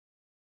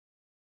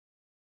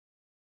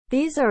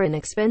These are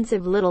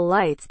inexpensive little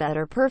lights that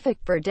are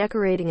perfect for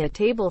decorating a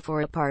table for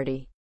a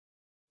party.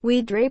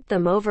 We drape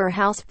them over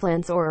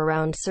houseplants or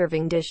around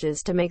serving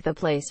dishes to make the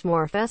place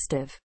more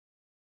festive.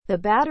 The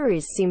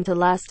batteries seem to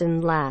last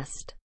and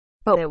last,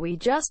 but we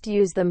just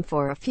use them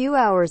for a few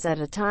hours at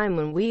a time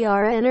when we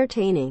are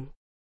entertaining.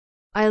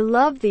 I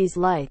love these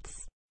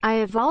lights. I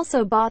have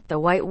also bought the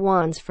white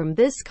ones from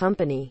this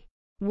company.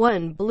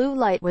 One blue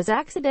light was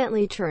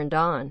accidentally turned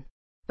on,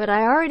 but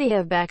I already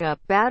have backup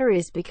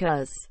batteries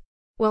because,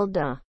 well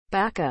duh,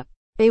 backup.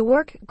 They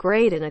work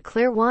great in a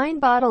clear wine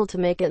bottle to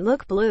make it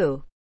look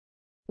blue,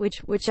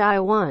 which I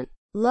want.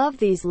 Love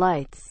these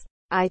lights.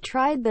 I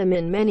tried them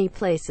in many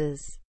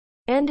places.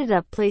 Ended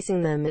up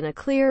placing them in a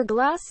clear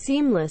glass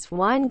seamless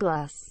wine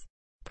glass.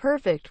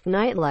 Perfect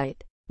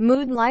nightlight,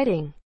 mood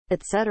lighting,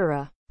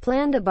 etc.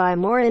 Plan to buy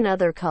more in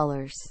other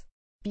colors.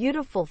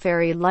 Beautiful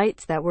fairy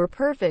lights that were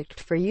perfect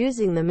for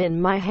using them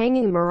in my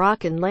hanging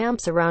Moroccan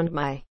lamps around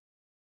my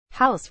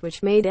house,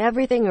 which made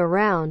everything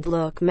around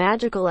look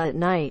magical at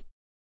night.